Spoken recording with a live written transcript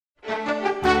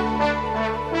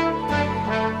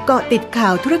เกาะติดข่า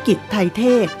วธุรกิจไทยเท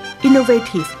ศ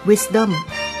Innovative Wisdom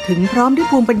ถึงพร้อมด้วย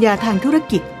ภูมิปัญญาทางธุร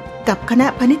กิจกับคณะ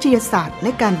พาณิชยศาสตร์แล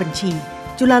ะการบัญชี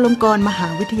จุฬาลงกรณ์มหา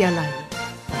วิทยาลัย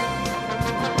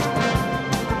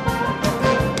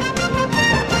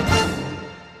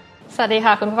สวัสดี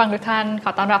ค่ะคุณผู้ฟังทุกท่านข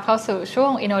อต้อนรับเข้าสู่ช่ว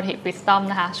ง Innovative Wisdom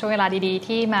นะคะช่วงเวลาดีๆ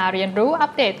ที่มาเรียนรู้อั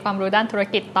ปเดตความรู้ด้านธุร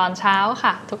กิจตอนเช้า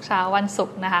ค่ะทุกเช้าวันศุก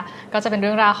ร์นะคะก็จะเป็นเ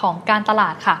รื่องราวของการตลา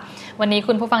ดค่ะวันนี้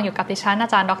คุณผู้ฟังอยู่กับดิฉันอา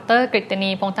จารย์ดร.กฤตนี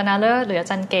พงษ์ธนาเลิศหรืออา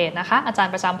จารย์เกตนะคะอาจาร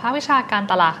ย์ประจำภาควิชาการ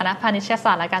ตลาดคณะพาณิชยศ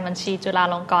าสตร์และการบัญชีจุฬา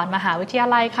ลงกรณ์มหาวิทยา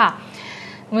ลัยค่ะ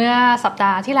เมื่อสัปด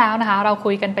าห์ที่แล้วนะคะเรา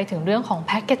คุยกันไปถึงเรื่องของแ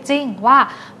พคเกจจิ้งว่า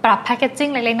ปรับแพคเกจจิ้ง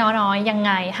เล็กๆน้อยๆยังไ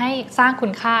งให้สร้างคุ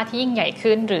ณค่าที่ยิ่งใหญ่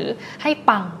ขึ้นหรือให้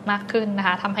ปังมากขึ้นนะค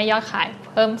ะทำให้ยอดขาย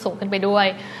เพิ่มสูงขึ้นไปด้วย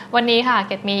วันนี้ค่ะเ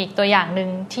กดมีอีกตัวอย่างหนึ่ง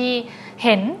ที่เ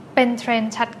ห็นเป็นเทรน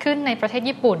ด์ชัดขึ้นในประเทศ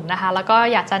ญี่ปุ่นนะคะแล้วก็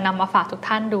อยากจะนำมาฝากทุก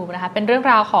ท่านดูนะคะเป็นเรื่อง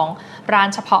ราวของร้าน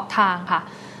เฉพาะทางค่ะ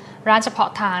ร้านเฉพาะ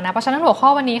ทางนะเพราะฉะนั้นหัวข้อ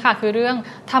วันนี้ค่ะคือเรื่อง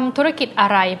ทำธุรกิจอะ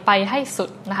ไรไปให้สุด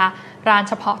นะคะร้าน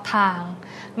เฉพาะทาง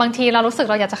บางทีเรารู้สึก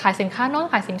เราอยากจะขายสินค้าโน้น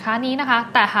ขายสินค้านี้นะคะ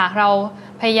แต่หากเรา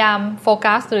พยายามโฟ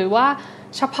กัสหรือว่า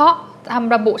เฉพาะท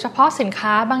ำระบุเฉพาะสินค้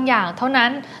าบางอย่างเท่านั้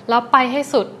นแล้วไปให้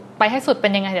สุดเป็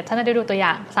นยังไงเดี๋ยวท่านจะได้ดูตัวอ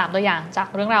ย่าง3ตัวอย่างจาก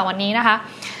เรื่องราววันนี้นะคะ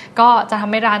ก็จะท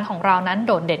ำให้ร้านของเรานั้นโ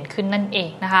ดดเด่นขึ้นนั่นเอง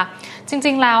นะคะจ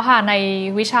ริงๆแล้วค่ะใน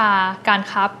วิชาการ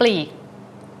ค้าปลีก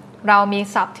เรามี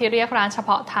ศัพท์ที่เรียกร้านเฉพ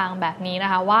าะทางแบบนี้น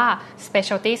ะคะว่า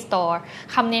specialty store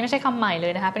คำนี้ไม่ใช่คำใหม่เล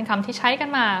ยนะคะเป็นคำที่ใช้กั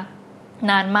นมา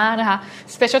นานมากนะคะ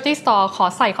specialty store ขอ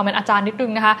ใส่คอมเมนต์อาจารย์นิดนึ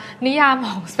งนะคะนิยามข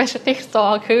อง specialty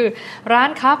store คือร้าน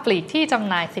ค้าปลีกที่จำ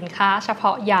หน่ายสินค้าเฉพ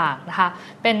าะอย่างนะคะ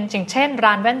เป็นอย่างเช่น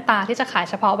ร้านแว่นตาที่จะขาย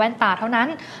เฉพาะแว่นตาเท่านั้น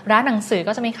ร้านหนังสือ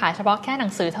ก็จะมีขายเฉพาะแค่หนั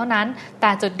งสือเท่านั้นแต่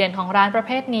จุดเด่นของร้านประเ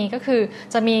ภทนี้ก็คือ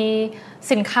จะมี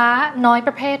สินค้าน้อยป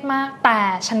ระเภทมากแต่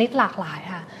ชนิดหลากหลาย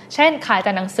ค่ะเช่นขายแ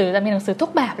ต่หนังสือจะมีหนังสือทุ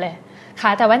กแบบเลยข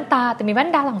ายแต่แว่นตาแต่มีแว่น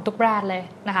ดาของทุกแบรนด์เลย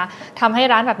นะคะทำให้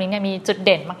ร้านแบบนี้เนี่ยมีจุดเ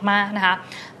ด่นมากๆนะคะ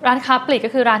ร้านค้าปลีกก็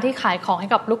คือร้านที่ขายของให้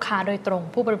กับลูกค้าโดยตรง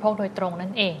ผู้บริโภคโดยตรงนั่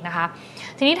นเองนะคะ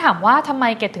ทีนี้ถามว่าทำไม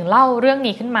เกดถึงเล่าเรื่อง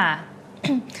นี้ขึ้นมา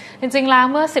จริงๆแล้ว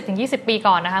เมื่อ 10-20 ปี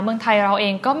ก่อนนะคะเมืองไทยเราเอ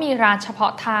งก็มีร้านเฉพา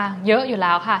ะทางเยอะอยู่แ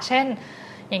ล้วค่ะเช่น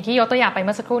อย่างที่ยกตัวอย่างไปเ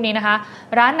มื่อสักครู่นี้นะคะ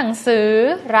ร้านหนังสือ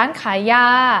ร้านขายยา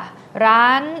ร้า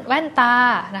นแว่นตา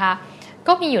นะคะ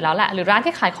ก็มีอยู่แล้วแหละหรือร้าน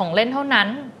ที่ขายของเล่นเท่านั้น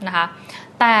นะคะ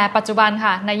แต่ปัจจุบัน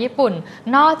ค่ะในญี่ปุ่น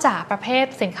นอกจากประเภท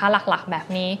สินค้าหลักๆแบบ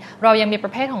นี้เรายังมีปร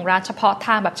ะเภทของร้านเฉพาะท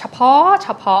างแบบเฉพ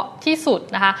าะที่สุด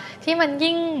นะคะที่มัน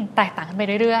ยิ่งแตกต่างกันไป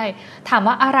เรื่อยๆถาม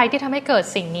ว่าอะไรที่ทำให้เกิด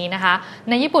สิ่งนี้นะคะ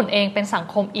ในญี่ปุ่นเองเป็นสัง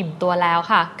คมอิ่มตัวแล้ว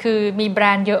ค่ะคือมีแบร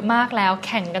นด์เยอะมากแล้วแ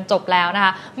ข่งกันจบแล้วนะค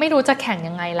ะไม่รู้จะแข่ง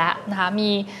ยังไงแล้วนะคะมี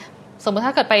สมมติ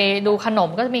ถ้าเกิดไปดูขนม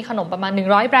ก็จะมีขนมประมาณ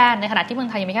100แบรนด์ในขณะที่เมือง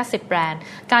ไทยยังมีแค่10แบรนด์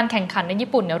การแข่งขันในญี่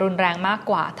ปุ่นเนี่ยรุนแรงมาก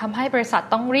กว่าทำให้บริษัท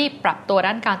ต้องรีบปรับตัว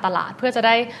ด้านการตลาดเพื่อจะไ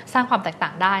ด้สร้างความแตกต่า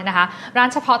งได้นะคะร้าน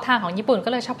เฉพาะทางของญี่ปุ่นก็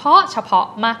เลยเฉพาะ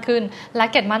มากขึ้นและ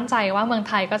เกดมั่นใจว่าเมือง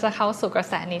ไทยก็จะเข้าสู่กระ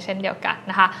แสนี้เช่นเดียวกัน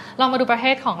นะคะลองมาดูประเภ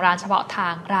ทของร้านเฉพาะทา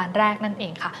งร้านแรกนั่นเอ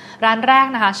งค่ะร้านแรก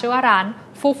นะคะชื่อว่าร้าน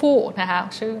ฟูนะคะ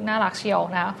ชื่อน่ารักเชียว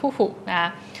นะคะฟูนะคะ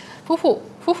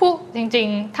ฟูจริง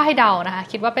ๆถ้าให้เดานะคะ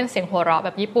คิดว่าเป็นเสียงหัวเราะแบ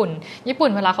บญี่ปุ่น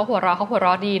เวลาเขาหัวเร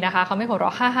าะดีนะคะเขาไม่หัวเรา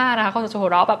ะฮ่าๆนะคะเขาจะหั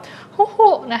วเราะแบบ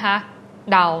ฮู้นะคะ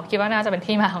เดาคิดว่าน่าจะเป็น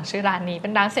ที่มาของชื่อร้านนี้เป็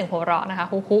นร้านเสียงหัวเราะนะคะ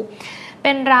ฮู้เ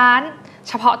ป็นร้าน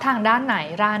เฉพาะทางด้านไหน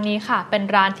ร้านนี้ค่ะเป็น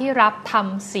ร้านที่รับท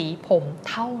ำสีผม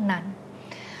เท่านั้น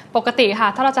ปกติค่ะ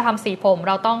ถ้าเราจะทำสีผมเ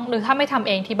ราต้องหรือถ้าไม่ทำเ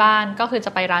องที่บ้านก็คือจ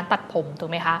ะไปร้านตัดผมถูก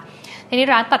ไหมคะทีนี้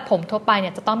ร้านตัดผมทั่วไปเนี่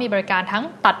ยจะต้องมีบริการทั้ง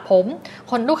ตัดผม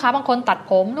ลูกค้าบางคนตัด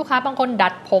ผมลูกค้าบางคนดั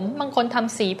ดผมบางคนท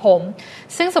ำสีผม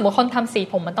ซึ่งสมมติคนทำสี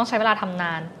ผมมันต้องใช้เวลาทำน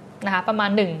านนะคะประมาณ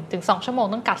 1-2 ชั่วโมง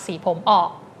ต้องกัดสีผมออก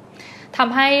ท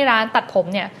ำให้ร้านตัดผม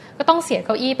เนี่ยก็ต้องเสียเ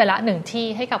ก้าอี้ไปละ1ที่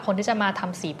ให้กับคนที่จะมาท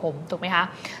ำสีผมถูกไหมคะ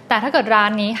แต่ถ้าเกิดร้า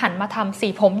นนี้หันมาทำสี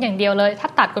ผมอย่างเดียวเลยถ้า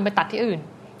ตัดคุณไปตัดที่อื่น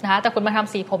นะคะแต่คุณมาท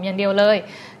ำสีผมอย่างเดียวเลย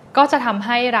ก็จะทำใ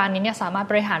ห้ร้านนี้เนี่ยสามารถ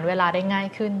บริหารเวลาได้ง่าย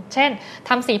ขึ้นเช่นท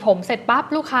ำสีผมเสร็จปั๊บ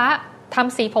ลูกค้าท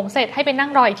ำสีผมเสร็จให้ไปนั่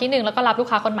งรออีกที่นึงแล้วก็รับลูก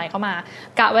ค้าคนใหม่เข้ามา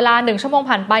กะเวลา1ชั่วโมง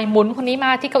ผ่านไปหมุนคนนี้ม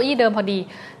าที่เก้าอี้เดิมพอดี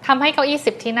ทำให้เก้าอี้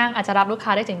10ที่นั่งอาจจะรับลูกค้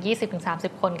าได้ถึง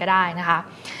 20-30 คนก็ได้นะคะ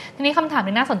ทีนี้คำถาม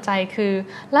ที่น่าสนใจคือ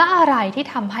แล้วอะไรที่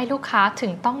ทำให้ลูกค้าถึ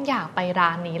งต้องอยากไปร้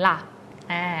านนี้ล่ะ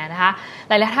นะคะ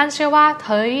หลายๆท่านเชื่อว่าเ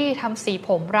ฮ้ยทำสีผ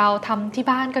มเราทำที่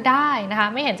บ้านก็ได้นะคะ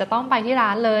ไม่เห็นจะต้องไปที่ร้า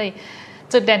นเลย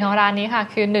จุดเด่นของร้านนี้ค่ะ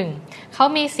คือ1เขา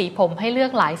มีสีผมให้เลือ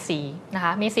กหลายสีนะค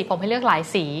ะมีสีผมให้เลือกหลาย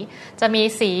สีจะมี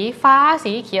สีฟ้า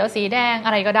สีเขียวสีแดงอ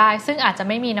ะไรก็ได้ซึ่งอาจจะ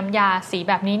ไม่มีน้ำยาสี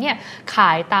แบบนี้เนี่ยข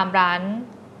ายตามร้าน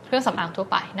เครื่องสำอางทั่ว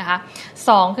ไปนะคะ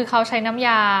2คือเขาใช้น้ำย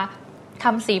า ท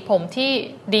ำสีผมที่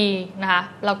ดีนะคะ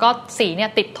แล้วก็สีเนี่ย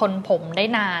ติดทนผมได้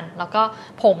นานแล้วก็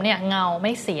ผมเนี่ยเงาไ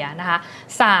ม่เสียนะคะ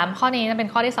3ข้อนี้เป็น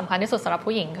ข้อที่สำคัญที่สุดสำหรับ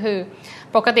ผู้หญิงคือ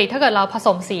ปกติถ้าเกิดเราผส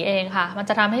มสีเองค่ะมัน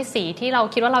จะทำให้สีที่เรา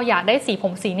คิดว่าเราอยากได้สีผ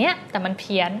มสีเนี้ยแต่มันเ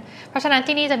พี้ยนเพราะฉะนั้น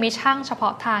ที่นี่จะมีช่างเฉพา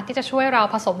ะทางที่จะช่วยเรา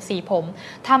ผสมสีผม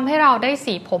ทำให้เราได้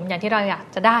สีผมอย่างที่เราอยาก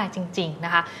จะได้จริงๆน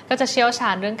ะคะก็จะเชี่ยวชา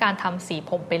ญเรื่องการทำสี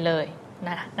ผมไปเลย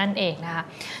นั่นเองนะคะ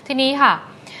ทีนี้ค่ะ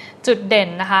จุดเด่น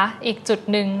นะคะอีกจุด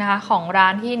หนึ่งนะคะของร้า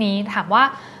นที่นี้ถามว่า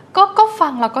ก็ฟั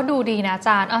งแล้วก็ดูดีนะอาจ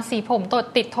ารย์สีผม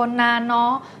ติดทนนานเนา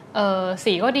ะ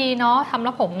สีก็ดีเนาะทำแ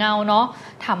ล้วผมเงาเนาะ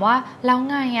ถามว่าแล้ว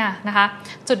ไงนะคะ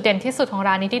จุดเด่นที่สุดของ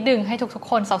ร้านนี้ที่ดึงให้ทุกๆ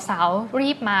คนสาวๆรี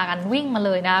บมากันวิ่งมาเ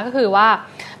ลยนะก็คือว่า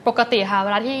ปกติค่ะเว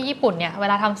ลาที่ญี่ปุ่นเนี่ยเว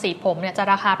ลาทำสีผมเนี่ยจะ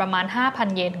ราคาประมาณ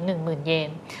 5,000 เยนถึง 10,000 เยน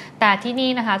แต่ที่นี่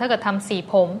นะคะถ้าเกิดทำสี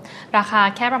ผมราคา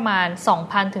แค่ประมาณ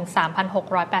 2,000 ถึง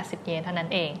 3,680 เยนเท่านั้น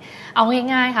เองเอา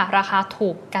ง่ายๆค่ะราคาถู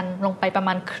กกันลงไปประม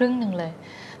าณครึ่งนึงเลย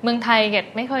เมืองไทยเกด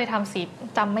ไม่เคยทำสี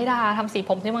จำไม่ได้ทำสี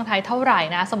ผมที่เมืองไทยเท่าไหร่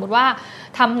นะสมมุติว่า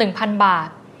ทำ 1,000 บาท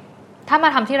ถ้ามา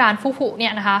ทำที่ร้านฟูฟุเนี่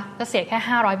ยนะคะจะเสียแค่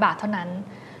500 บาทเท่านั้น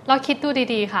เราคิดดู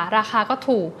ดีๆค่ะราคาก็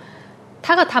ถูกถ้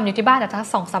าเกิดทำอยู่ที่บ้านอาจจะ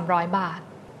 200-300 บาท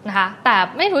นะคะแต่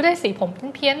ไม่รู้ได้สีผม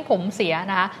เพี้ยนผมเสีย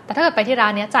นะคะแต่ถ้าเกิดไปที่ร้า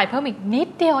นนี้จ่ายเพิ่มอีกนิด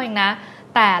เดียวเองนะ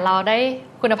แต่เราได้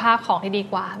คุณภาพของที่ดี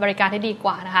กว่าบริการที่ดีก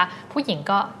ว่านะคะผู้หญิง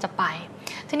ก็จะไป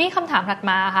ทีนี้คำถามถัด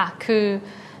มาค่ะคือ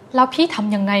แล้วพี่ท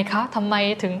ำยังไงคะทำไม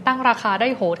ถึงตั้งราคาได้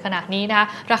โหดขนาดนี้นะคะ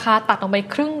ราคาตัดลงไป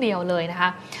ครึ่งเดียวเลยนะคะ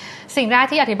สิ่งแรก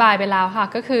ที่อธิบายไปแล้วค่ะ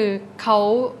ก็คือเขา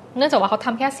เนื่องจากว่าเขาท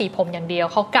ำแค่สีผมอย่างเดียว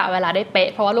เขากะเวลาได้เป๊ะ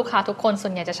เพราะว่าลูกค้าทุกคนส่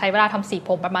วนใหญ่จะใช้เวลาทำสีผ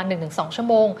มประมาณ 1-2 ชั่ว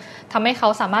โมงทำให้เขา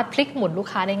สามารถพลิกหมุนลูก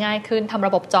ค้าได้ง่ายขึ้นทำร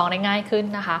ะบบจองได้ง่ายขึ้น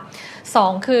นะคะ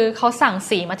2คือเขาสั่ง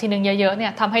สีมาทีนึงเยอะๆเนี่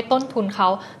ยทำให้ต้นทุนเขา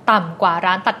ต่ำกว่า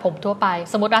ร้านตัดผมทั่วไป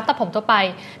สมมติร้านตัดผมทั่วไป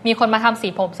มีคนมาทำสี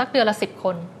ผมสักเดือนละ10 ค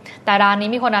นแต่ร้านนี้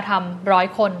มีคนมาทำ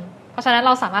100 คนเพราะฉะนั้นเ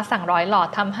ราสามารถสั่ง100 หลอด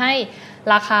ทำให้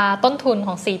ราคาต้นทุนข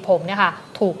องสีผมเนี่ยค่ะ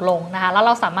ถูกลงนะคะแล้วเ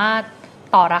ราสามารถ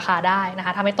ต่อราคาได้นะค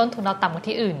ะทำให้ต้นทุนเราต่ำกว่า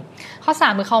ที่อื่นข้อ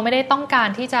3คือเขาไม่ได้ต้องการ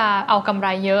ที่จะเอากำไร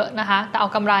เยอะนะคะแต่เอา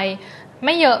กำไรไ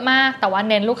ม่เยอะมากแต่ว่า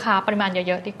เน้นลูกค้าปริมาณเ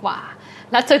ยอะๆดีกว่า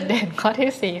และจุดเด่นข้อ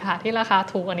ที่4ค่ะที่ราคา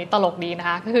ถูกอันนี้ตลกดีนะค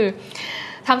ะก็คือ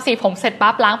ทำสีผมเสร็จ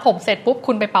ปั๊บล้างผมเสร็จปุ๊บ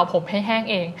คุณไปเป่าผมให้แห้ง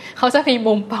เองเขาจะมี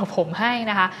มุมเป่าผมให้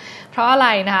นะคะเพราะอะไร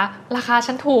นะคะราคา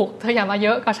ฉันถูกเธออย่ามาเย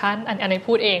อะกว่าฉันอันนี้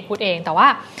พูดเองแต่ว่า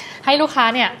ให้ลูกค้า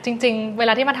เนี่ยจริงๆเวล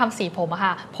าที่มาทำสีผมอะ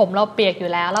ค่ะผมเราเปียกอยู่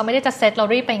แล้วเราไม่ได้จะเซ็ตเรา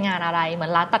รีบไปงานอะไรเหมือ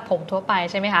นร้านตัดผมทั่วไป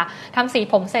ใช่ไหมคะทำสี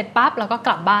ผมเสร็จปั๊บแล้วก็ก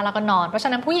ลับบ้านแล้วก็นอนเพราะฉะ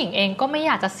นั้นผู้หญิงเองก็ไม่อ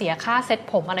ยากจะเสียค่าเซ็ต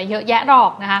ผมอะไรเยอะแยะหรอ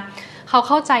กนะคะเขา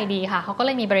เข้าใจดีค่ะเขาก็เล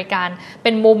ยมีบริการเป็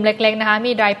นมุมเล็กๆนะคะ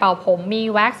มีไดร์เป่าผมมี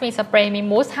แว็กซ์มีสเปรย์มี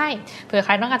มูสให้เผื่อใค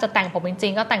รต้องการจะแต่งผมจริ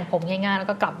งๆก็แต่งผมง่ายๆแล้ว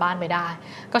ก็กลับบ้านไปได้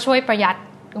ก็ช่วยประหยัด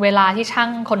เวลาที่ช่าง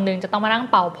คนนึงจะต้องมานั่ง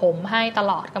เป่าผมให้ต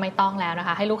ลอดก็ไม่ต้องแล้วนะค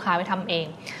ะให้ลูกค้าไปทำเอง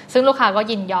ซึ่งลูกค้าก็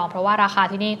ยินยอมเพราะว่าราคา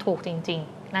ที่นี่ถูกจริง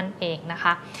ๆนั่นเองนะค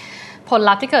ะผล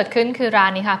ลัพธ์ที่เกิดขึ้นคือร้า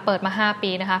นนี้ค่ะเปิดมา5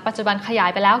 ปีนะคะปัจจุบันขยาย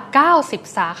ไปแล้ว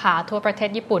90 สาขาทั่วประเทศ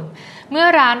ญี่ปุ่นเมื่อ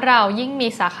ร้านเรายิ่งมี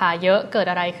สาขาเยอะเกิด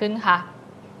อะไรขึ้นคะ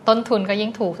ต้นทุนก็ยิ่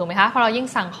งถูกไหมคะพอเรายิ่ง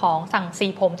สั่งสี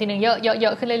ผมทีนึงเยอ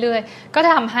ะขึ้นเรื่อยๆก็จะ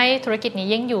ทำให้ธุรกิจนี้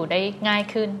ยิ่งอยู่ได้ง่าย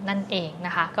ขึ้นนั่นเองน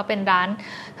ะคะก็เป็นร้าน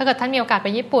ถ้าเกิดท่านมีโอกาสไป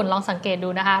ญี่ปุ่นลองสังเกตดู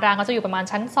นะคะร้านก็จะอยู่ประมาณ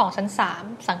ชั้น2ชั้น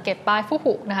3สังเกตป้ายฟู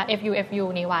ฟุนะคะ FU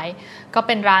นี้ไว้ก็เ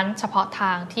ป็นร้านเฉพาะท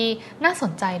างที่น่าส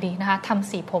นใจดีนะคะทำ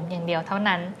สีผมอย่างเดียวเท่า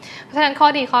นั้นเพราะฉะนั้นข้อ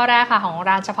ดีข้อแรกค่ะของ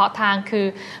ร้านเฉพาะทางคือ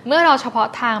เมื่อเราเฉพาะ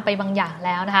ทางไปบางอย่างแ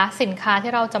ล้วนะคะสินค้า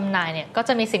ที่เราจำหน่ายเนี่ยก็จ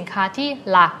ะมีสินค้าที่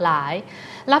หลากหลาย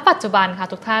และปัจจุบันค่ะ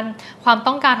ทุกท่านความ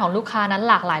ต้องการของลูกค้านั้น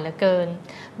หลากหลายเหลือเกิน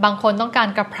บางคนต้องการ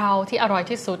กะเพราที่อร่อย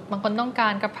ที่สุดบางคนต้องกา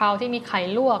รกะเพราที่มีไข่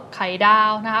ลวกไข่ดา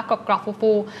วนะคะกรอบๆ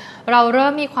ฟูๆเราเริ่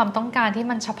มมีความต้องการที่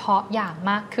มันเฉพาะอย่าง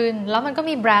มากขึ้นแล้วมันก็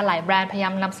มีแบรนด์หลายแบรนด์พยายา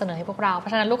มนำเสนอให้พวกเราเพรา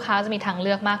ะฉะนั้นลูกค้าจะมีทางเ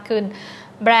ลือกมากขึ้น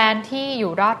แบรนด์ที่อ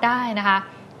ยู่รอดได้นะคะ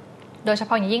โดยเฉพ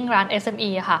าะอย่างยิ่งร้าน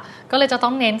SME ค่ะก็เลยจะต้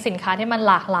องเน้นสินค้าที่มัน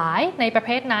หลากหลายในประเภ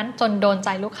ทนั้นจนโดนใจ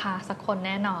ลูกค้าสักคนแ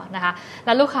น่นอนนะคะแล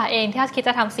ะลูกค้าเองที่คิดจ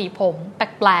ะทำสีผมแ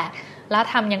ปลกๆและ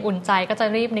ทำอย่างอุ่นใจก็จะ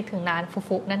รีบนึกถึงร้าน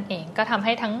ฟูๆนั่นเองก็ทำใ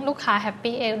ห้ทั้งลูกค้าแฮป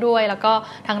ปี้เองด้วยแล้วก็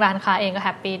ทางร้านค้าเองก็แฮ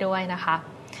ปปี้ด้วยนะคะ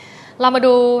เรามา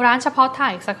ดูร้านเฉพาะทาง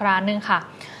อีกสักร้านนึงค่ะ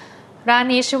ร้าน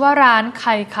นี้ชื่อว่าร้านไค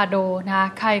คาโดนะคะ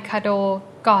ไคคาโด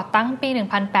ก่อตั้งปี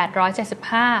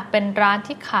 1875 เป็นร้าน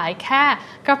ที่ขายแค่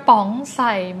กระป๋องใ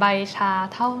ส่ใบชา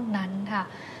เท่านั้นค่ะ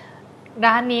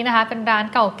ร้านนี้นะคะเป็นร้าน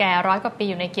เก่าแก่100 กว่าปี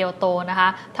อยู่ในเกียวโตนะคะ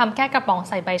ทำแค่กระป๋อง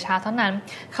ใส่ใบชาเท่านั้น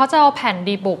เขาจะเอาแผ่น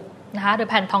ดีบุกนะคะหรือ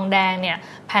แผ่นทองแดงเนี่ย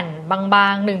แผ่นบา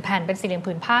งๆ1แผ่นเป็นสี่เหลี่ยม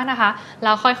ผืนผ้านะคะแ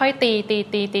ล้วค่อยๆตี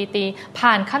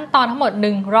ผ่านขั้นตอนทั้งหมด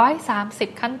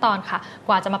130ขั้นตอนค่ะก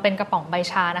ว่าจะมาเป็นกระป๋องใบ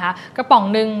ชานะคะกระป๋อง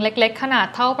นึงเล็กๆขนาด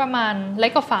เท่าประมาณเล็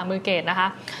กกว่าฝ่ามือเกรดนะคะ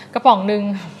กระป๋องนึง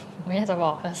ไม่อยากจะบ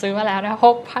อกซื้อมาแล้วนะคะ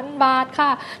 6,000 บาทค่ะ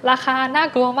ราคาน่า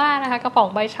กลัวมากนะคะกระป๋อง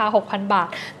ใบชา 6,000 บาท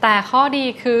แต่ข้อดี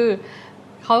คือ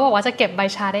เขาบอกว่าจะเก็บใบ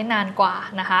ชาได้นานกว่า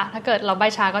นะคะถ้าเกิดเราใบ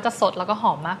ชาก็จะสดแล้วก็ห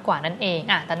อมมากกว่านั่นเอง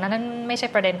แต่นั่นไม่ใช่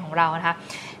ประเด็นของเรานะคะ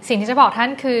สิ่งที่จะบอกท่าน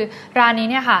คือร้านนี้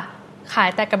เนี่ยค่ะขาย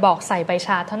แต่กระบอกใส่ใบช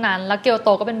าเท่านั้นแล้วเกียวโต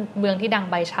ก็เป็นเมืองที่ดัง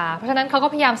ใบชาเพราะฉะนั้นเขาก็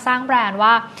พยายามสร้างแบรนด์ว่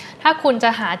าถ้าคุณจะ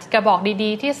หากระบอกดี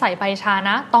ๆที่ใส่ใบชาน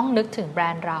ะต้องนึกถึงแบร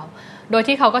นด์เราโดย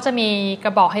ที่เขาก็จะมีกร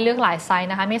ะบอกให้เลือกหลายไซส์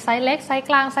นะคะมีไซส์เล็กไซส์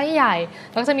กลางไซส์ใหญ่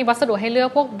แล้วก็จะมีวัสดุให้เลือก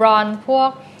พวกบรอนซ์พวก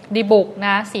ดีบุกน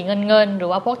ะสีเงินหรือ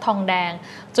ว่าพวกทองแดง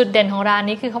จุดเด่นของร้าน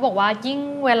นี้คือเขาบอกว่ายิ่ง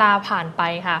เวลาผ่านไป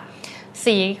ค่ะ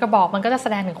สีกระบอกมันก็จะแส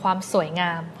ดงถึงความสวยง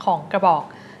ามของกระบอก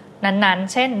นั้น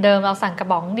ๆเช่นเดิมเราสั่งกระ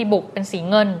บอกดีบุกเป็นสี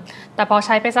เงินแต่พอใ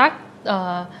ช้ไปสัก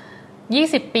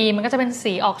20 ปีมันก็จะเป็น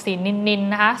สีออกสีนิน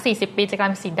ๆนะคะ40 ปีจะกลาย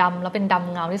เป็นสีดำแล้วเป็นด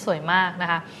ำเงาที่สวยมากนะ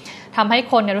คะทำให้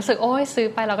คนเนี่ยรู้สึกโอ้ยซื้อ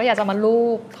ไปเราก็อยากจะมาลู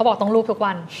บเขาบอกต้องลูบทุก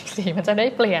วันสีมันจะได้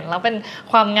เปลี่ยนแล้วเป็น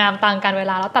ความงามต่างกันเว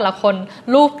ลาแล้วแต่ละคน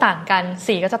ลูบต่างกัน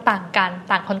สีก็จะต่างกัน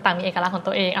ต่างคนต่างมีเอกลักษณ์ของ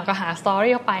ตัวเองก็หาสตอ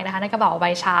รี่เข้าไปนะคะในกระเป๋าใบ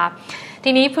ชาที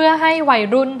นี้เพื่อให้วัย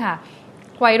รุ่นค่ะ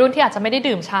วัยรุ่นที่อาจจะไม่ได้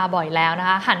ดื่มชาบ่อยแล้วนะ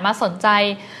คะหันมาสนใจ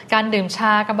การดื่มช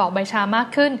ากระบอกใบชามาก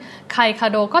ขึ้นไคคา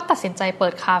โดก็ตัดสินใจเปิ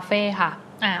ดคาเฟ่ค่ะ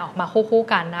ออกมาคู่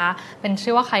กันนะคะเป็น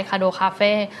ชื่อว่าไคคาโดคาเ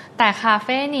ฟ่แต่คาเ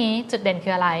ฟ่นี้จุดเด่นคื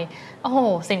ออะไรโอ้โห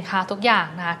สินค้าทุกอย่าง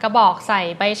นะคะกระบอกใส่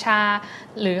ใบชา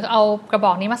หรือเอากระบ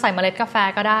อกนี้มาใส่เมล็ดกาแฟ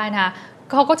ก็ได้นะคะ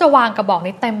เขาก็จะวางกระบอก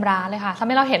นี้เต็มร้านเลยค่ะทำใ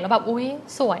ห้เราเห็นแล้วแบบอุ๊ย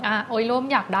สวยโอ้ยร่วม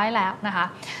อยากได้แล้วนะคะ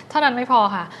เท่านั้นไม่พอ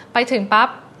ค่ะไปถึงปั๊บ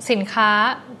สินค้า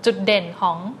จุดเด่นข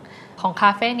องค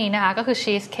าเฟ่นี้นะคะก็คือ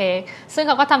ชีสเค้กซึ่งเ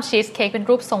ขาก็ทำชีสเค้กเป็น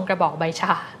รูปทรงกระบอกใบช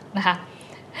านะคะ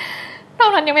เท่า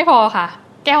นั้นยังไม่พอค่ะ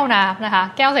แก้วน้ำนะคะ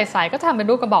แก้วใสๆก็ทำเป็น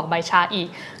รูปกระบอกใบชาอีก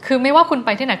คือไม่ว่าคุณไป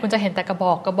ที่ไหนคุณจะเห็นแต่กระบ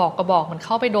อกมันเ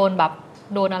ข้าไปโดนแบบ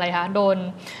โดนอะไรคะโดน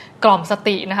กล่อมส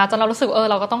ตินะคะจนเรารู้สึก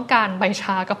เราก็ต้องการใบช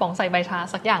ากระป๋องใส่ใบชา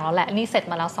สักอย่างแล้วแหละนี่เสร็จ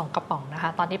มาแล้ว2กระป๋องนะคะ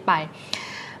ตอนที่ไป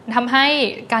ทำให้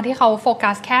การที่เขาโฟ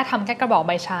กัสแค่ทำแค่กระบอกใ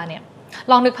บชาเนี่ย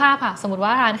ลองนึกภาพค่ะสมมติว่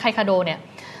าร้านไคคาโดเนี่ย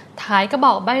ขายกระบ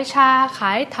อกใบชาข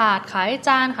ายถาดขายจ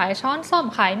านขายช้อนส้อม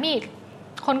ขายมีด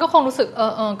คนก็คงรู้สึก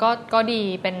ก็ดี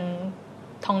เป็น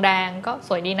ทองแดงก็ส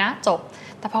วยดีนะจบ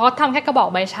แต่พอเขาทำแค่กระบอก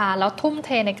ใบชาแล้วทุ่มเท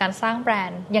ในการสร้างแบรน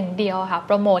ด์อย่างเดียวค่ะโ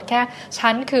ปรโมทแค่ฉั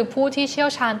นคือผู้ที่เชี่ยว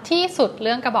ชาญที่สุดเ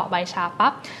รื่องกระบอกใบชา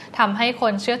ปั๊บทำให้ค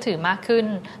นเชื่อถือมากขึ้น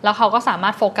แล้วเขาก็สามา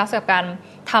รถโฟกัสกับการ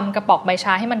ทำกระบอกใบช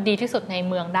าให้มันดีที่สุดใน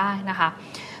เมืองได้นะคะ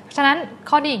ฉะนั้น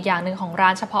ข้อดีอีกอย่างหนึ่งของร้า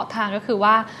นเฉพาะทางก็คือ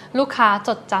ว่าลูกค้าจ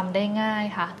ดจำได้ง่าย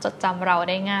ค่ะจดจำเรา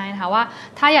ได้ง่ายนะคะว่า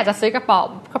ถ้าอยากจะซื้อกระ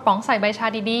ป๋องใส่ใบชา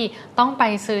ดีๆต้องไป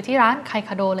ซื้อที่ร้านไคค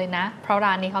าโดเลยนะเพราะ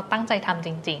ร้านนี้เขาตั้งใจทำจ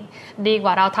ริงๆดีก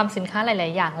ว่าเราทำสินค้าหลา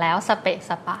ยๆอย่างแล้วสเปะ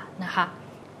สปะนะคะ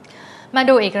มา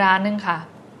ดูอีกร้านนึงค่ะ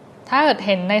ถ้าเกิดเ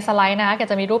ห็นในสไลด์นะคะก็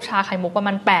จะมีรูปชาไข่มุกประม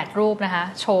าณ8รูปนะคะ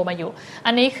โชว์มาอยู่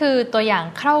อันนี้คือตัวอย่าง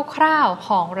คร่าวๆข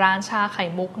องร้านชาไข่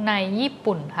มุกในญี่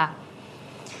ปุ่นค่ะ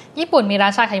ญี่ปุ่นมีร้า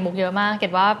นชาไข่มุกเยอะมากเก็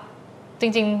ตว่าจ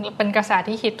ริงๆเป็นกระแส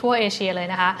ที่ฮิตทั่วเอเชียเลย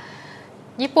นะคะ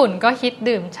ญี่ปุ่นก็ฮิต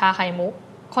ดื่มชาไข่มุก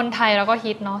คนไทยเราก็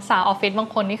ฮิตเนาะสาวออฟฟิศบาง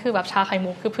คนนี่คือแบบชาไข่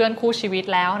มุกคือเพื่อนคู่ชีวิต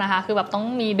แล้วนะคะคือแบบต้อง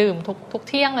มีดื่มทุก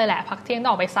เที่ยงเลยแหละพักเที่ยงต้อ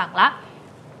งออกไปสั่งละ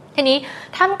ทีนี้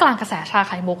ท่ามกลางกระแสชาไ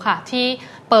ข่มุกค่ะที่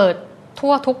เปิด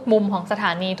ทั่วทุกมุมของสถ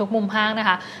านีทุกมุมห้างนะค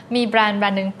ะมีแบรน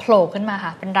ด์นึงโผล่ขึ้นมาค่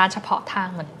ะเป็นร้านเฉพาะทาง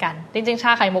เหมือนกันจริงๆช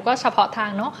าไข่มุกก็เฉพาะทาง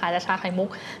เนาะขายแต่ชาไข่มุก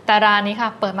แต่ร้านนี้ค่ะ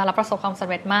เปิดมาแล้วประสบความสำ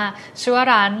เร็จมากชื่อว่า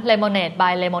ร้าน Lemonade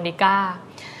by Lemonica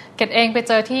เกดเองไปเ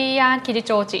จอที่ย่านคิจิโ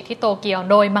จจิที่โตเกียว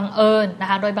โดยบังเอิญนะ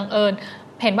คะโดยบังเอิญ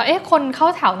เห็นว่าคนเข้า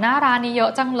แถวหน้าร้านนี้เยอ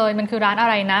ะจังเลยมันคือร้านอะ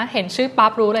ไรนะเห็นชื่อปั๊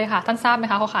บรู้เลยค่ะท่านทราบไหม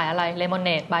คะเขาขายอะไร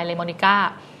Lemonade by Lemonica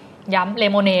ย้ำ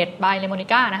Lemonade by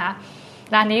Lemonica นะคะ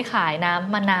ร้านนี้ขายน้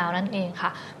ำมะนาวนั่นเองค่ะ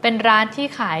เป็นร้านที่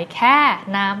ขายแค่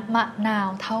น้ำมะนาว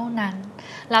เท่านั้น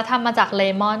แล้วทำมาจากเล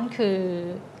มอน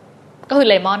ก็คือ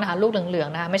เลมอนนะคะลูกเหลือง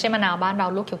ๆนะคะไม่ใช่มะนาวบ้านเรา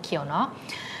ลูกเขียวๆเนาะ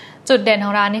จุดเด่นข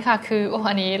องร้านนี้ค่ะคือ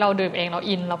อันนี้เราดื่มเองเรา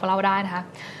อินเราเล่าได้นะคะ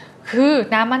คือ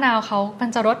น้ำมะนาวเขามัน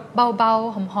จะรสเบา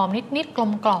ๆหอมๆนิดๆก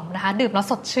ลมๆนะคะดื่มแล้ว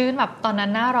สดชื่นแบบตอนนั้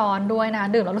นหน้าร้อนด้วยนะ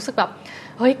ดื่มแล้วรู้สึกแบบ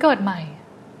เฮ้ยเกิดใหม่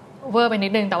เวอร์ไปนิ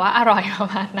ดนึงแต่ว่าอร่อยประ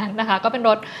มาณนั้นนะคะก็เป็นร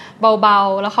สเบา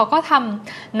ๆแล้วเขาก็ท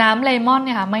ำน้ำเลมอนเ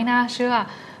นี่ยค่ะไม่น่าเชื่อ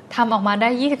ทำออกมาได้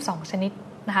22ชนิด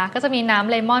นะคะก็จะมีน้ำ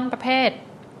เลมอนประเภท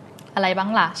อะไรบ้าง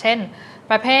ล่ะเช่น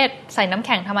ประเภทใส่น้ำแ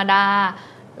ข็งธรรมดา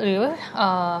หรือ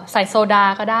ใส่โซดา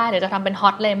ก็ได้เดี๋ยวจะทำเป็นฮอ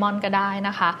ตเลมอนก็ได้น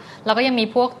ะคะแล้วก็ยังมี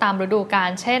พวกตามฤดูกาล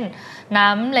เช่นน้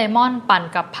ำเลมอนปั่น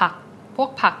กับผักพว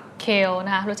กผักเคลน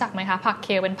ะคะรู้จักไหมคะผักเค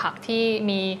ลเป็นผักที่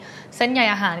มีเส้นใย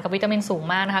อาหารกับวิตามินสูง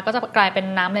มากนะคะก็จะกลายเป็น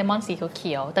น้ำเลมอนสีเ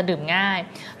ขียวๆแต่ดื่มง่าย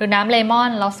หรือน้ำเลมอ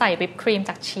นแล้วใส่วิปครีม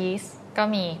จากชีสก็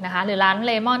มีนะคะหรือร้านเ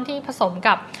ลมอนที่ผสม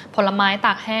กับผลไม้ต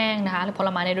ากแห้งนะคะหรือผล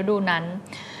ไม้ในฤดูนั้น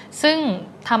ซึ่ง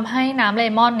ทำให้น้ำเล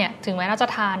มอนเนี่ยถึงแม้เราจะ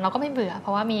ทานเราก็ไม่เบื่อเพร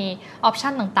าะว่ามีออปชั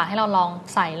นต่างๆให้เราลอง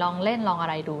ใส่ลองเล่นลองอะ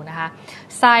ไรดูนะคะ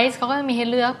ไซส์เขาก็มีให้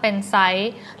เลือกเป็นไซ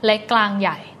ส์เล็กกลางให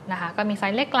ญ่นะคะก็มีไซ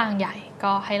ส์เล็กกลางใหญ่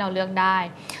ก็ให้เราเลือกได้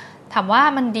ถามว่า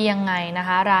มันดียังไงนะค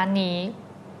ะร้านนี้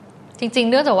จริงๆ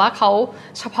เนื่องจากว่าเขา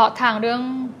เฉพาะทางเรื่อง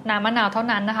น้ำมะนาวเท่า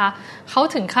นั้นนะคะเขา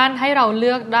ถึงขั้นให้เราเ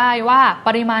ลือกได้ว่าป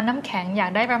ริมาณน้ำแข็งอยา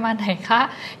กได้ประมาณไหนคะ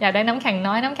อยากได้น้ำแข็ง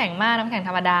น้อยน้ำแข็งมากน้ำแข็งธ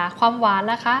รรมดาความหวาน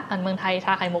ล่ะคะอันเมืองไทยช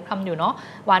าไข่มุกทำอยู่เนาะ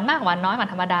หวานมากหวานน้อยหวาน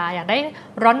ธรรมดาอยากได้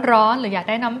ร้อนๆหรืออยาก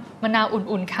ได้น้ำมะนาว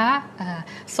อุ่นๆคะ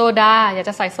โซดาอยาก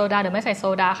จะใส่โซดาหรือไม่ใส่โซ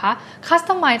ดาคะคัสต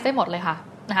อมไมซ์ได้หมดเลยค่ะ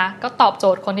นะคะก็ตอบโจ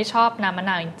ทย์คนที่ชอบน้ำมะ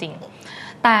นาวจริง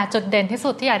ๆแต่จุดเด่นที่สุ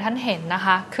ดที่อยากให้ท่านเห็นนะค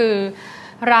ะคือ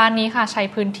ร้านนี้ค่ะใช้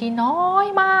พื้นที่น้อย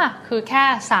มากคือแค่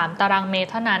3ตารางเมตร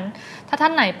เท่านั้นถ้าท่า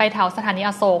นไหนไปแถวสถานีอ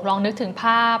โศกลองนึกถึงภ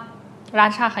าพร้า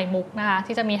นชาไข่มุกนะคะ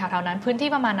ที่จะมีแถวๆนั้นพื้นที่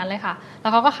ประมาณนั้นเลยค่ะแล้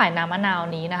วเขาก็ขายน้ำมะนาว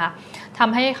นี้นะคะท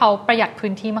ำให้เขาประหยัดพื้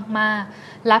นที่มาก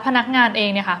ๆและพนักงานเอง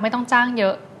เนี่ยค่ะไม่ต้องจ้างเยอ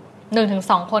ะ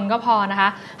 1-2 คนก็พอนะคะ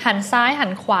หันซ้ายหั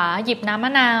นขวาหยิบน้ำม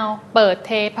ะนาวเปิดเ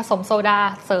ทผสมโซดา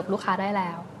เสิร์ฟลูกค้าได้แ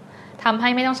ล้วทำให้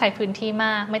ไม่ต้องใช้พื้นที่ม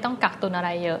ากไม่ต้องกักตุนอะไร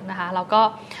เยอะนะคะแล้วก็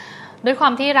ด้วยควา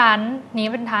มที่ร้านนี้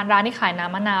เป็นร้านที่ขายน้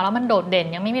ำมะนาวแล้วมันโดดเด่น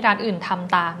ยังไม่มีร้านอื่นท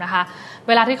ำตามนะคะเ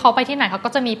วลาที่เขาไปที่ไหนเขาก็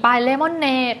จะมีป้ายเลมอนเน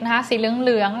ดนะคะสีเห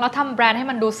ลืองๆแล้วทำแบรนด์ให้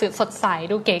มันดูสดใส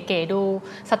ดูเก๋ๆดู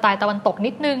สไตล์ตะวันตก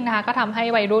นิดนึงนะคะก็ทำให้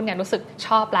วัยรุ่นเนี่ยรู้สึกช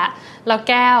อบแล้ว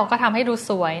แก้วก็ทำให้ดู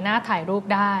สวยน่าถ่ายรูป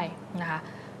ได้นะคะ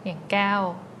อย่างแก้ว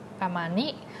ประมาณ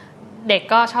นี้เด็ก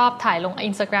ก็ชอบถ่ายลง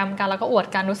Instagram กันแล้วก็อวด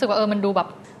กันรู้สึกว่ามันดูแบบ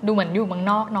ดูเหมือนอยู่เมือง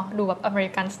นอกเนาะดูแบบอเมริ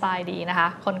กันสไตล์ดีนะคะ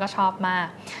คนก็ชอบมาก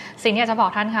สิ่งที่อยากจะบอ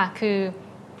กท่านค่ะคือ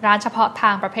ร้านเฉพาะท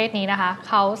างประเภทนี้นะคะ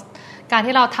เขาการ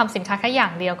ที่เราทำสินค้าแค่อย่า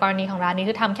งเดียวกรณีของร้านนี้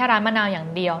คือทำแค่ร้านมะนาวอย่าง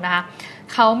เดียวนะคะ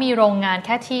เขามีโรงงานแ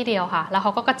ค่ที่เดียวค่ะแล้วเข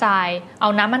าก็กระจายเอา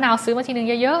น้ำมะนาวซื้อมาทีนึง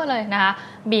เยอะๆเลยนะคะ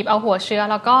บีบเอาหัวเชื้อ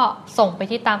แล้วก็ส่งไป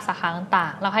ที่ตามสาขาต่า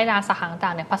งๆแล้วให้ร้านสาขาต่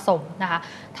างๆเนี่ยผสมนะคะ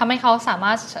ทำให้เขาสาม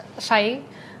ารถใช้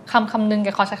คำนึงแก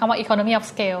ขอใช้คำว่า economy of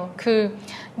scale คือ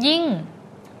ยิ่ง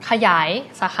ขยาย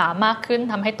สาขามากขึ้น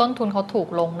ทำให้ต้นทุนเขาถูก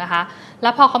ลงนะคะแล้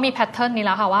วพอเขามีแพทเทิร์นนี้แ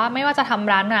ล้วค่ะว่าไม่ว่าจะท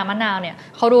ำร้านน้ำมะนาวเนี่ย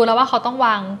เขารู้แล้วว่าเขาต้องว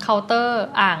างเคาน์เตอร์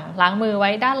อ่างล้างมือไว้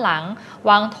ด้านหลัง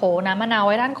วางโถน้ำมะนาวไ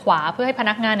ว้ด้านขวาเพื่อให้พ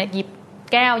นักงานเนี่ยหยิบ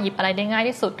แก้วหยิบอะไรได้ง่าย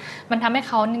ที่สุดมันทำให้เ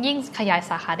ขายิ่งขยาย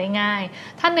สาขาได้ง่าย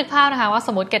ท่านนึกภาพนะคะว่าส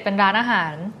มมติเกดเป็นร้านอาหา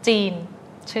รจีน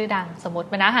ชื่อดังสมมติ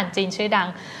เป็นร้านอาหารจีนชื่อดัง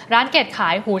ร้านเกดขา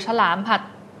ยหูฉลาม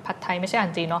ผัดไทยไม่ใช่อาหา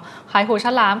รจีนเนาะขายหูฉ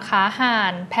ลามขาห่า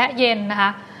นแพะเย็นนะค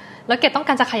ะแล้วเกดต้องก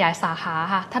ารจะขยายสาขา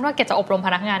ค่ะท่านว่าเกดจะอบรมพ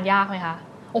นักงานยากไหมคะ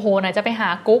โอ้โหไหนจะไปหา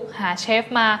กุ๊กหาเชฟ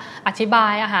มาอธิบา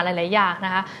ยอาหารหลายๆอย่างน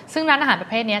ะคะซึ่งร้านอาหารประ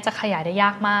เภทนี้จะขยายได้ย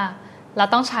ากมากเรา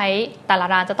ต้องใช้แต่ละ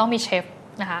ร้านจะต้องมีเชฟ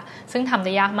นะคะซึ่งทำไ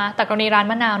ด้ยากมากแต่กรณีร้าน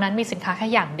มะนาวนั้นมีสินค้าแค่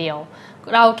อย่างเดียว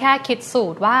เราแค่คิดสู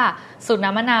ตรว่าสูตร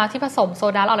น้ำมะนาวที่ผสมโซ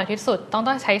ดาแล้วอร่อยที่สุดต้อง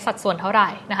ใช้สัดส่วนเท่าไหร่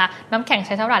นะคะน้ำแข็งใ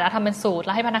ช้เท่าไหร่แล้วทำเป็นสูตรแ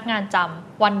ล้วให้พนักงานจ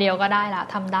ำวันเดียวก็ได้ละ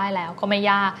ทำได้แล้วก็ไม่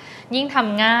ยากยิ่งท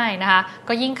ำง่ายนะคะ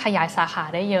ก็ยิ่งขยายสาขา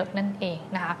ได้เยอะนั่นเอง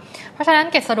นะคะเพราะฉะนั้น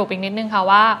เกดสรุปอีกนิดนึงค่ะ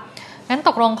ว่างั้น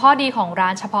ตกลงข้อดีของร้า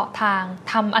นเฉพาะทาง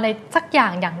ทำอะไรสักอย่า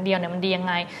งเดียวเนี่ยมันดียัง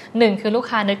ไง1คือลูก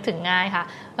ค้านึกถึงง่ายค่ะ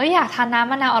อยากทานน้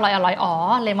ำมะนาวอร่อยอ๋อ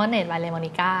เลมอนเนดไวน์เลมอ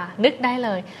นิก้านึกได้เล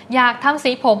ยอยากทำ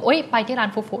สีผมไปที่ร้าน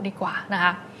ฟูดีกว่านะค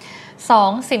ะ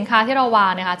2สินค้าที่เราวา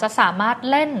งเนี่ยค่ะจะสามารถ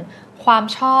เล่นความ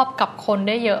ชอบกับคนไ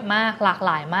ด้เยอะมากหลากห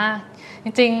ลายมากจ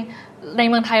ริงๆใน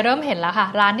เมืองไทยเริ่มเห็นแล้วค่ะ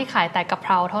ร้านที่ขายแต่กะเพ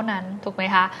ราเท่านั้นถูกไหม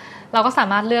คะเราก็สา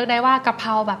มารถเลือกได้ว่ากะเพร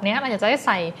าแบบนี้เราอยากจะได้ใ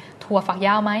ส่ถั่วฝักย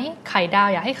าวไหมไข่ดาว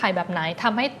อยากให้ไข่แบบไหนท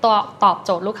ำให้ตอบโจ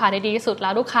ทย์ลูกค้าได้ดีที่สุดแล้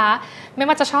วลูกค้าไม่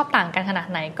ว่าจะชอบต่างกันขนาด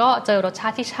ไหนก็เจอรสชา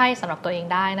ติที่ใช่สำหรับตัวเอง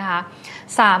ได้นะคะ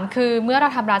3คือเมื่อเรา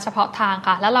ทำร้านเฉพาะทาง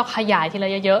ค่ะแล้วเราขยายทีละ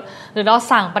เยอะๆหรือเรา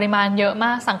สั่งปริมาณเยอะม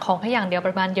ากสั่งของแค่อย่างเดียวป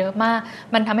ริมาณเยอะมาก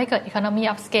มันทำให้เกิด economy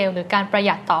of scale หรือการประห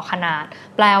ยัดต่อขนาด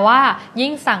แปลว่ายิ่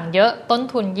งสั่งเยอะต้น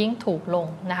ทุนยิ่งถูกลง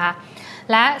นะคะ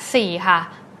และ4ค่ะ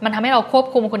มันทำให้เราควบ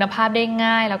คุมคุณภาพได้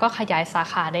ง่ายแล้วก็ขยายสา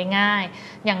ขาได้ง่าย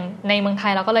อย่างในเมืองไท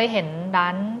ยเราก็เลยเห็นร้า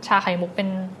นชาไข่มุก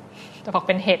จะบอกเ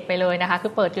ป็นเห็ดไปเลยนะคะคื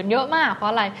อเปิดเยอะมากเพราะ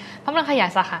อะไรเพราะมันขยาย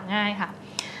สาขาง่ายค่ะ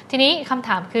ทีนี้คำถ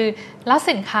ามคือแล้ว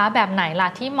สินค้าแบบไหนล่ะ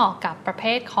ที่เหมาะกับประเภ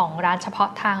ทของร้านเฉพาะ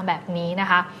ทางแบบนี้นะ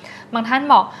คะบางท่าน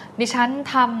บอกดิฉัน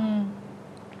ท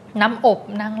ำน้ำอบ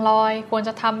นางลอยควรจ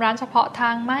ะทำร้านเฉพาะทา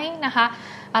งไหมนะคะ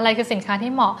อะไรคือสินค้า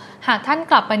ที่เหมาะหากท่าน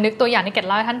กลับไปนึกตัวอย่างที่เกดเ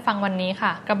ล่าให้ท่านฟังวันนี้ค่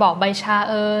ะกระบอกใบชา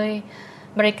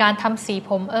บริการทำสีผ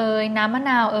มน้ำมะ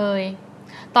นาว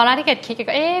ตอนแรกที่เกดคิด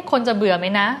ก็คนจะเบื่อไหม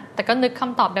นะแต่ก็นึกค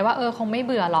ำตอบได้ว่าคงไม่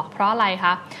เบื่อหรอกเพราะอะไรค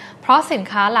ะเพราะสิน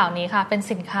ค้าเหล่านี้ค่ะเป็น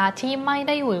สินค้าที่ไม่ไ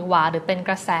ด้หวือหวาหรือเป็นก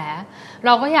ระแสเร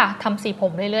าก็อยากทำสีผ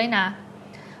มเรื่อยๆนะ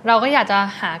เราก็อยากจะ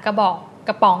หากระบอก ก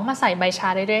ระป๋องมาใส่ใบชา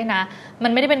เรื่อยๆนะมั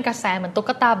นไม่ได้เป็นกระแสเหมือนตุ๊ก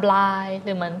ตาบลายห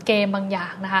รือเหมือนเกมบางอย่า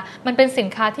งนะคะมันเป็นสิน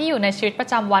ค้าที่อยู่ในชีวิตประ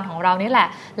จำวันของเรานี่แหละ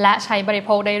และใช้บริโภ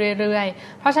คได้เรื่อย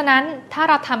ๆเพราะฉะนั้นถ้า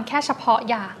เราทำแค่เฉพาะ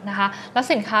อย่างนะคะแล้ว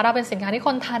สินค้าเราเป็นสินค้าที่ค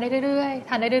นทานได้เรื่อยๆท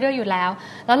านได้เรื่อยๆอยู่แล้ว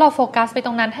เราโฟกัสไปต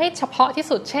รงนั้นให้เฉพาะที่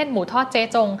สุดเช่นหมูทอดเจ๊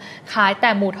จงขายแต่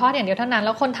หมูทอดอย่างเดียวเท่านั้นแ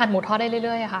ล้วคนทานหมูทอดได้เ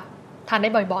รื่อยๆค่ะทานได้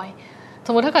บ่อยๆส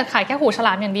มมุติถ้าเกิดขายแค่หูฉล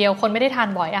ามอย่างเดียวคนไม่ได้ทาน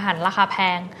บ่อยอาหารราคาแพ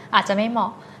งอาจจะไม่เหมา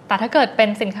ะแต่ถ้าเกิดเป็น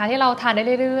สินค้าที่เราทานได้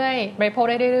เรื่อยๆบริโภค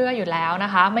ได้เรื่อยๆอยู่แล้วน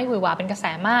ะคะไม่หวือหวาเป็นกระแส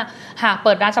มากหากเ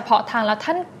ปิดร้านเฉพาะทางแล้ว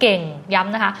ท่านเก่งย้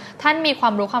ำนะคะท่านมีควา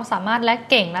มรู้ความสามารถและ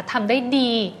เก่งและทำได้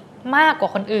ดีมากกว่า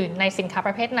คนอื่นในสินค้าป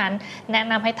ระเภทนั้นแนะ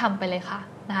นำให้ทำไปเลยค่ะ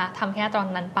นะคะทำแค่ตอน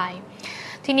นั้นไป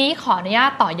ทีนี้ขออนุญา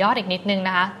ตต่อยอดอีกนิดนึงน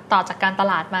ะคะต่อจากการต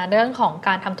ลาดมาเรื่องของก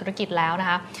ารทำธุรกิจแล้วนะ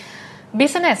คะ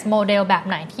business model แบบ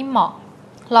ไหนที่เหมาะ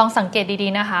ลองสังเกตดี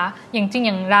ๆนะคะอย่างจริงอ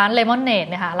ย่างร้าน Lemonade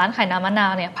เนี่ยค่ะร้านขายน้ำมะนา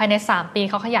วเนี่ยภายใน3ปี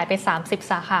เขาขยายไป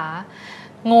30สาขา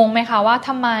งงไหมคะว่าท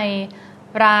ำไม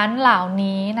ร้านเหล่า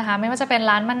นี้นะคะไม่ว่าจะเป็น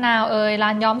ร้านมะนาวร้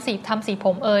านย้อมสีทำสีผ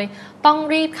มต้อง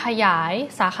รีบขยาย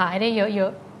สาขาให้ได้เยอ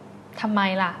ะๆทำไม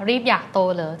ล่ะรีบอยากโต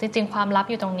เหรอจริงๆความลับ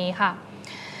อยู่ตรงนี้ค่ะ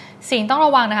สิ่งต้องร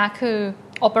ะวังนะคะคือ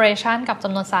operation กับจ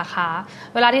ำนวนสาขา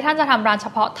เวลาที่ท่านจะทำร้านเฉ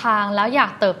พาะทางแล้วอยา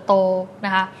กเติบโตน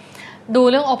ะคะดู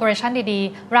เรื่อง operation ดี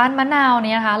ๆร้านมะนาวเ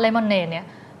นี่ยนะคะ Lemonade เนี่ย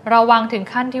ระวังถึง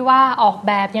ขั้นที่ว่าออกแ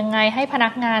บบยังไงให้พนั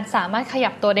กงานสามารถขยั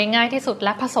บตัวได้ง่ายที่สุดแล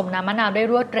ะผสมน้ำมะนาวได้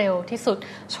รวดเร็วที่สุด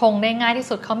ชงได้ง่ายที่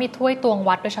สุดเขามีถ้วยตวง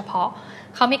วัดโดยเฉพาะ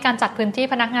เขามีการจัดพื้นที่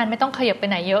พนักงานไม่ต้องขยับไป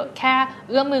ไหนเยอะแค่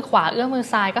เอื้อมมือขวาเอื้อมมือ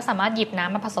ซ้ายก็สามารถหยิบน้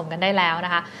ำมาผสมกันได้แล้วน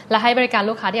ะคะและให้บริการ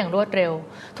ลูกค้าได้อย่างรวดเร็ว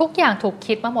ทุกอย่างถูก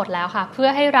คิดมาหมดแล้วค่ะเพื่อ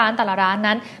ให้ร้านแต่ละร้าน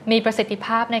นั้นมีประสิทธิภ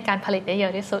าพในการผลิตได้เยอ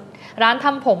ะที่สุดร้านท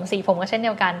ำผมสีผมก็เช่นเ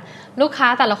ดียวกันลูกค้า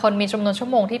แต่ละคนมีจำนวนชั่ว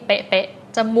โมงที่เป๊ะ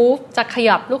จะ move จะข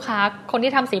ยับลูกค้าคน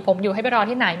ที่ทำสีผมอยู่ให้ไปรอ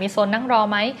ที่ไหนมีโซนนั่งรอ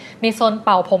ไหมมีโซนเ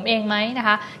ป่าผมเองไหมนะค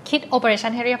ะคิด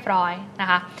operation ให้เรียบร้อยนะ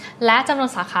คะและจำนวน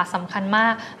สาขาสำคัญมา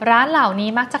กร้านเหล่านี้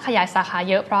มักจะขยายสาขา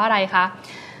เยอะเพราะอะไรคะ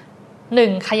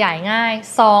1ขยายง่าย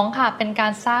2ค่ะเป็นกา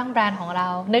รสร้างแบรนด์ของเรา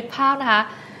นึกภาพนะคะ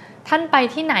ท่านไป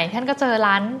ที่ไหนท่านก็เจอ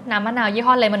ร้านน้ำมะนาวยี่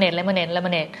ห้อ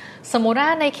Lemonade สมมุติว่า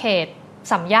ในเขต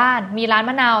สามย่านมีร้าน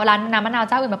มะนาวร้านน้ำมะนาว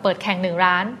เจ้าอื่นมาเปิดแข่ง1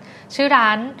ร้านชื่อร้า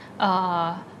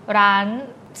น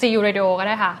CU Radio ก็ไ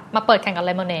ด้ค่ะมาเปิดแข่งกับ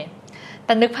Lemonade แ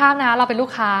ต่นึกภาพนะเราเป็นลูก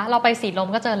ค้าเราไปสีลม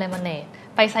ก็เจอ Lemonade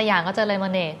ไปสยามก็เจอ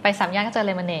Lemonade ไปสามย่านก็เจอ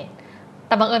Lemonade แ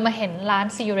ต่บังเอิญมาเห็นร้าน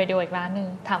CU Radio อีกร้านนึง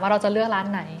ถามว่าเราจะเลือกร้าน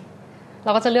ไหนเร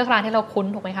าก็จะเลือกร้านที่เราคุ้น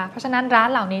ถูกไหมคะเพราะฉะนั้นร้าน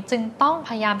เหล่านี้จึงต้องพ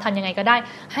ยายามทำยังไงก็ได้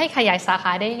ให้ขยายสาข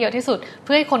าได้เยอะที่สุดเ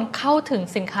พื่อให้คนเข้าถึง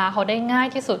สินค้าเขาได้ง่าย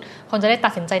ที่สุดคนจะได้ตั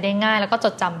ดสินใจได้ง่ายแล้วก็จ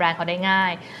ดจำแบรนด์เขาได้ง่า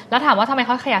ยแล้วถามว่าทำไมเข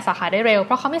าขยายสาขาได้เร็วเพ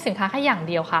ราะเขามีสินค้าแค่อย่าง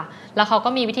เดียวค่ะแล้วเขาก็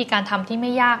มีวิธีการทำที่ไ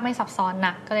ม่ยากไม่ซับซ้อน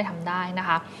นักก็เลยทำได้นะค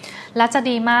ะและจะ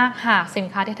ดีมากหากสิน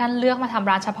ค้าที่ท่านเลือกมาทำ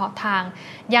ร้านเฉพาะทาง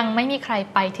ยังไม่มีใคร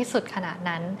ไปที่สุดขนาด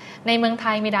นั้นในเมืองไท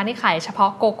ยมีร้านที่ขายเฉพาะ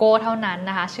โกโก้เท่านั้น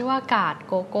นะคะชื่อว่ากาด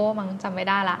โกโก้มั้งจำไม่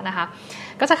ได้ละนะคะ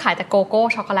ก็จะขายแต่โกโก้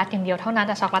ช็อกโกแลตอย่างเดียวเท่านั้น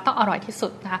แต่ช็อกโกแลตต้องอร่อยที่สุ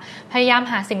ดนะคะพยายาม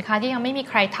หาสินค้าที่ยังไม่มี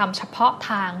ใครทำเฉพาะ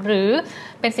ทางหรือ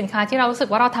เป็นสินค้าที่เรารู้สึก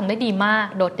ว่าเราทำได้ดีมาก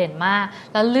โดดเด่นมาก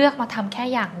แล้วเลือกมาทำแค่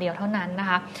อย่างเดียวเท่านั้นนะ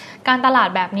คะการตลาด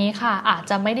แบบนี้ค่ะอาจ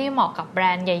จะไม่ได้เหมาะกับแบร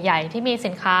นด์ใหญ่ๆที่มี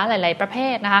สินค้าหลายๆประเภ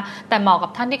ทนะคะแต่เหมาะกั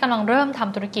บท่านที่กำลังเริ่มท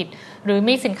ำธุรกิจหรือ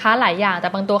มีสินค้าหลายอย่างแต่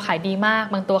บางตัวขายดีมาก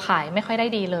บางตัวขายไม่ค่อยได้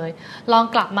ดีเลยลอง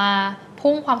กลับมา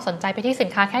พุ่งความสนใจไปที่สิน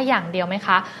ค้าแค่อย่างเดียวไหมค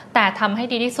ะแต่ทำให้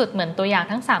ดีที่สุดเหมือนตัวอย่าง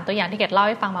ทั้ง3ตัวอย่างที่เกดเล่า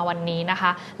ให้ฟังมาวันนี้นะค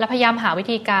ะและพยายามหาวิ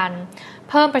ธีการ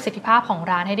เพิ่มประสิทธิภาพของ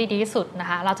ร้านให้ดีที่สุดนะ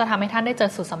คะเราจะทำให้ท่านได้เจอ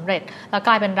สูตรสำเร็จแล้วก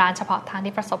ลายเป็นร้านเฉพาะทาง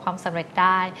ที่ประสบความสำเร็จไ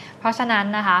ด้เพราะฉะนั้น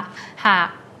นะคะหาก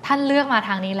ท่านเลือกมาท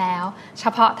างนี้แล้วเฉ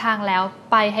พาะทางแล้ว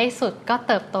ไปให้สุดก็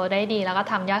เติบโตได้ดีแล้วก็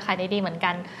ทำยอดขายได้ดีเหมือน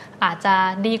กันอาจจะ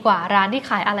ดีกว่าร้านที่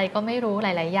ขายอะไรก็ไม่รู้ห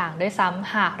ลายๆอย่างด้วยซ้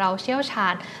ำหากเราเชี่ยวชา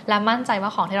ญและมั่นใจว่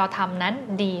าของที่เราทำนั้น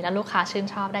ดีและลูกค้าชื่น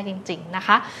ชอบได้จริงๆนะค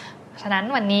ะฉะนั้น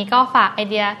วันนี้ก็ฝากไอ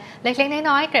เดียเล็กๆ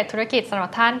น้อยๆเกร็ดธุรกิจสำหรั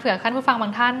บท่านเผื่อท่านผู้ฟังบา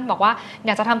งท่านบอกว่าอย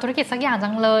ากจะทำธุรกิจสักอย่างจั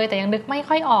งเลยแต่ยังนึกไม่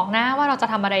ค่อยออกนะว่าเราจะ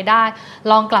ทำอะไรได้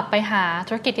ลองกลับไปหา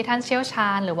ธุรกิจที่ท่านเชี่ยวชา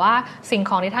ญหรือว่าสิ่ง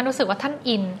ของที่ท่านรู้สึกว่าท่าน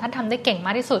อินท่านทำได้เก่งม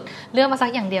ากที่สุดเลือกมาสัก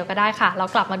อย่างเดียวก็ได้ค่ะเรา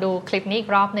กลับมาดูคลิปนี้อีก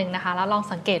รอบนึงนะคะแล้วลอง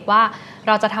สังเกตว่าเ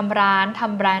ราจะทำร้านท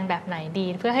ำแบรนด์แบบไหนดี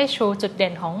เพื่อให้ชูจุดเด่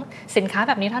นของสินค้าแ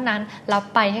บบนี้เท่านั้นแล้ว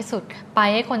ไปให้สุดไป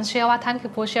ให้คนเชื่อว่าท่านคื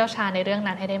อผู้เชี่ยวชาญในเรื่อง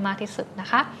นั้นให้ได้มากที่สุดนะ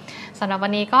คะสำหรับวั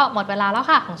นนี้ก็หมดเวลาแล้ว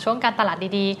ค่ะของช่วงการตลาด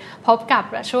ดีๆพบกับ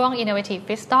ช่วง Innovative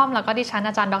Wisdom แล้วก็ดิฉัน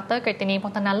อาจารย์ดร.กฤตินี พ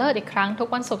งษ์ธนาเลิศอีกครั้งทุก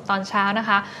วันศุกร์ตอนเช้านะค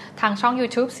ะทางช่อง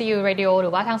YouTube CU Radio หรื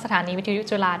อว่าทางสถานีวิทยุ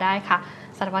จุฬาได้ค่ะ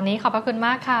สำหรับวันนี้ขอบพระคุณม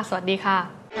ากค่ะสวัสดีค่ะ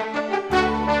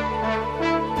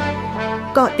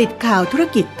เกาะติดข่าวธุร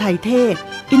กิจไทยเทศ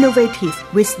Innovative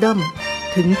Wisdom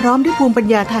ถึงพร้อมด้วยภูมิปัญ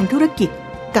ญาทางธุรกิจ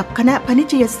กับคณะพาณิ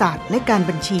ชยศาสตร์และการ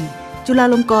บัญชีจุฬา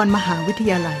ลงกรณ์มหาวิท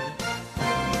ยาลัย